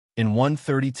In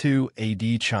 132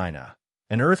 AD China,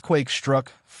 an earthquake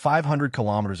struck 500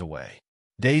 kilometers away.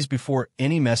 Days before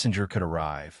any messenger could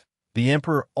arrive, the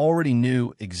emperor already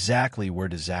knew exactly where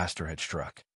disaster had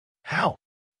struck. How?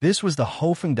 This was the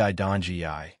Houfeng Didong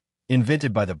Yi,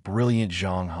 invented by the brilliant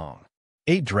Zhang Heng.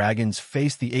 8 dragons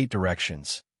faced the 8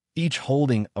 directions, each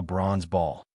holding a bronze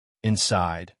ball.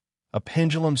 Inside, a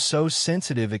pendulum so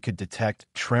sensitive it could detect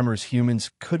tremors humans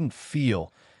couldn't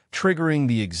feel, triggering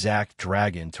the exact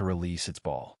dragon to release its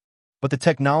ball. But the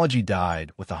technology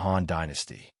died with the Han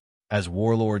Dynasty. As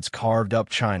warlords carved up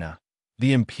China,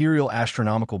 the Imperial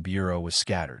Astronomical Bureau was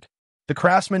scattered. The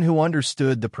craftsmen who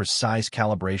understood the precise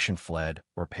calibration fled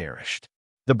or perished.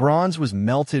 The bronze was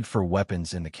melted for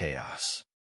weapons in the chaos.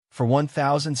 For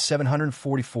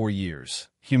 1,744 years,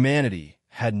 humanity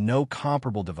had no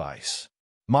comparable device.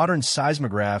 Modern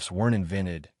seismographs weren't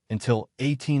invented until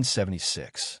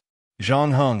 1876.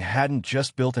 Zhang Heng hadn't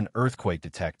just built an earthquake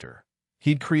detector.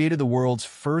 He'd created the world's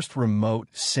first remote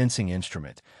sensing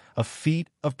instrument, a feat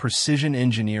of precision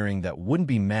engineering that wouldn't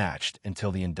be matched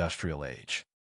until the Industrial Age.